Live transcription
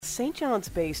St.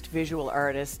 John's-based visual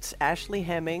artists Ashley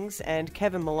Hemmings and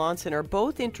Kevin Melanson are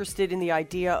both interested in the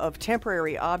idea of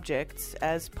temporary objects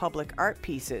as public art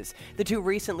pieces. The two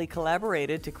recently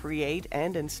collaborated to create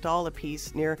and install a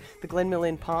piece near the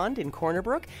Glenmillan Pond in Corner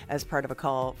Brook as part of a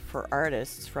call for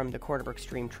artists from the Corner Brook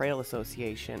Stream Trail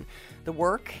Association. The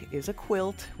work is a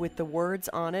quilt with the words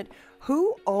on it,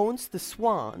 "Who owns the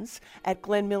swans at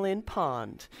Glenmillan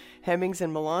Pond?" Hemmings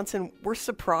and Melanson were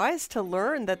surprised to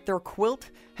learn that their quilt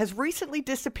has recently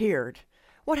disappeared.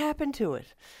 What happened to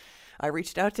it? I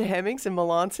reached out to Hemmings and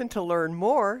Melanson to learn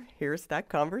more. Here's that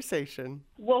conversation.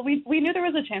 Well, we knew there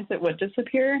was a chance it would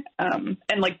disappear. And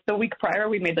the week prior,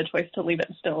 we made the choice to leave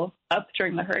it still up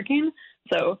during the hurricane.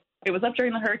 So it was up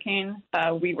during the hurricane.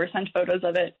 We were sent photos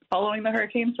of it following the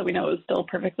hurricane, so we know it was still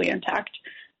perfectly intact.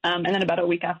 And then about a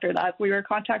week after that, we were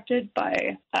contacted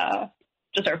by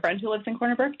just our friend who lives in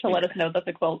Corner Brook to let us know that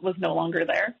the quilt was no longer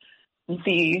there.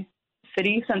 The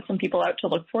city sent some people out to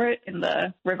look for it in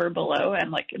the river below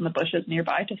and in the bushes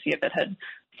nearby to see if it had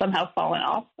somehow fallen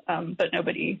off, but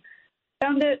nobody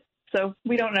found it. So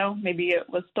we don't know. Maybe it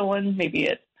was stolen. Maybe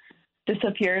it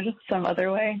disappeared some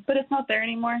other way, but it's not there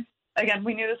anymore. Again,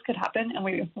 we knew this could happen, and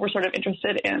we were sort of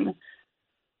interested in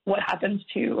what happens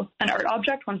to an art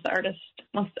object once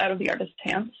it's out of the artist's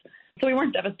hands. So we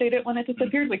weren't devastated when it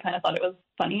disappeared. We kind of thought it was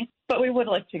funny, but we would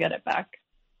like to get it back.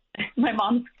 My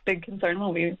mom's big concern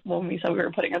when we said we were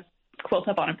putting a quilt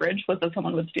up on a bridge was that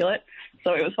someone would steal it.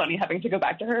 So it was funny having to go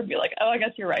back to her and be like, "Oh, I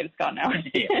guess you're right. It's gone now."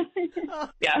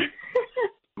 Yeah.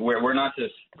 We're not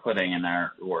just putting an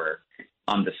artwork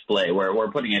on display. We're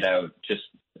putting it out just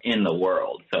in the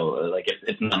world. So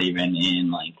it's not even in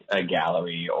a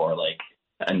gallery or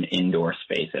an indoor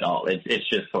space at all. It's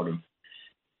just sort of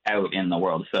out in the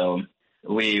world. So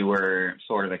we were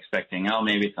sort of expecting,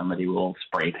 maybe somebody will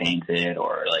spray paint it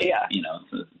or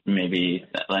maybe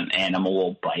an animal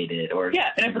will bite it or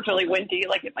and if it's really windy,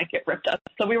 it might get ripped up.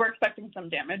 So we were expecting some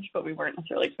damage, but we weren't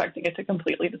necessarily expecting it to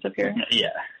completely disappear.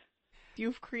 Yeah.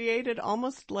 You've created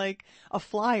almost like a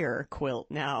flyer quilt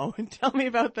now. Tell me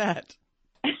about that.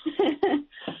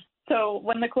 So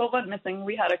when the quilt went missing,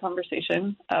 we had a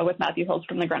conversation with Matthew Hills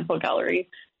from the Grenfell Gallery,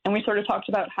 and we sort of talked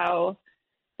about how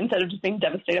instead of just being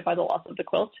devastated by the loss of the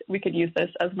quilt, we could use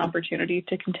this as an opportunity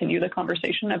to continue the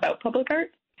conversation about public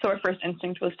art. So our first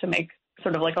instinct was to make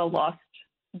sort of a lost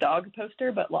dog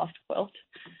poster, but lost quilt.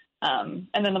 And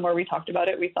then the more we talked about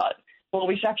it, we thought, well,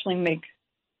 we should actually make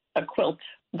a quilt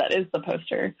that is the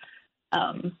poster.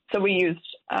 So we used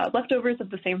leftovers of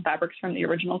the same fabrics from the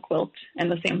original quilt and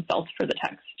the same felt for the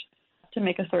text to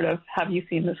make a sort of "Have you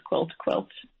seen this quilt?"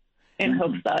 in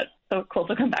hopes that the quilt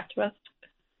will come back to us.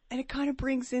 And it kind of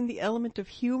brings in the element of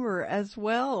humor as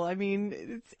well. I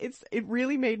mean, it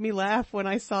really made me laugh when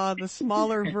I saw the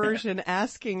smaller version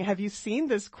asking, "Have you seen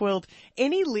this quilt?"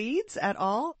 Any leads at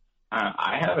all?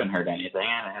 I haven't heard anything.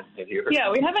 Have you heard?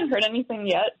 Yeah, we haven't heard anything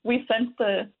yet. We sent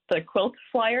the quilt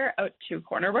flyer out to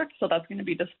Corner Brook, so that's going to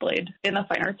be displayed in the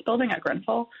Fine Arts Building at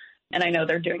Grenfell. And I know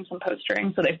they're doing some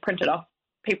postering, so they've printed off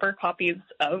paper copies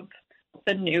of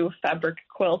the new fabric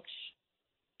quilt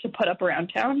to put up around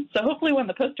town. So hopefully when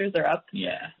the posters are up.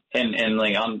 Yeah. And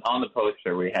on the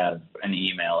poster, we have an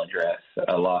email address,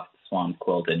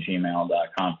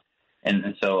 lostswansquilt@gmail.com.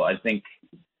 And so I think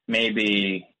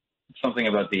maybe something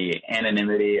about the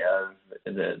anonymity of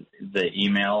the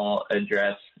email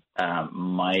address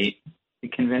might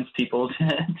convince people to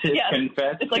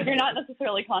confess. It's you're not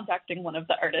necessarily contacting one of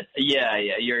the artists. Yeah.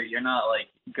 You're not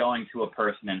going to a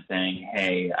person and saying,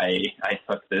 "Hey, I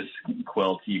took this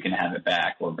quilt, you can have it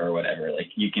back," or whatever.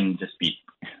 You can just be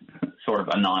sort of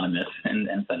anonymous and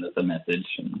send us a message.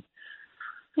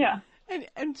 Yeah.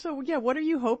 And so, what are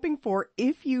you hoping for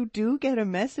if you do get a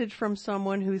message from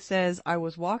someone who says, "I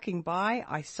was walking by,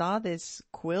 I saw this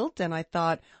quilt, and I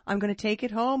thought, I'm going to take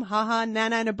it home, ha-ha,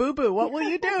 na-na-na, boo-boo." What will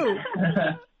you do?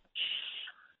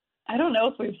 I don't know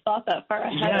if we've thought that far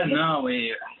ahead. Yeah, no,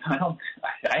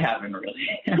 I haven't really.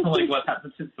 What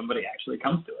happens if somebody actually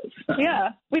comes to us?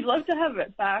 Yeah, we'd love to have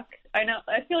it back. I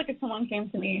feel like if someone came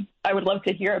to me, I would love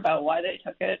to hear about why they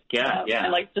took it. Yeah.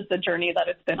 And just the journey that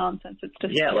it's been on since it's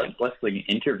disappeared. Yeah, let's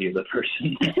interview the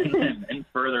person and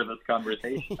further this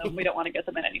conversation. We don't want to get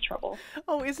them in any trouble.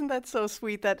 Oh, isn't that so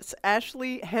sweet? That's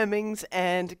Ashley Hemmings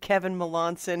and Kevin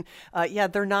Melanson.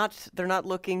 They're not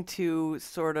looking to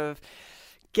sort of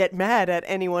get mad at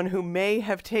anyone who may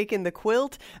have taken the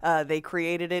quilt. They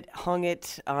created it, hung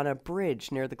it on a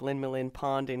bridge near the Glenmillan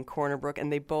Pond in Corner Brook,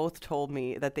 and they both told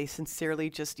me that they sincerely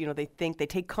just, they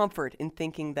take comfort in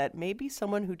thinking that maybe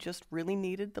someone who just really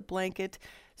needed the blanket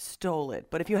stole it.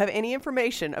 But if you have any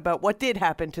information about what did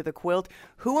happen to the quilt,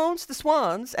 who owns the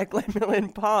swans at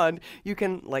Glenmillan Pond, you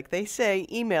can, like they say,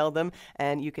 email them,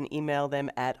 and you can email them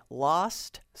at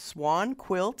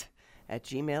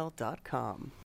lostswanquilt@gmail.com.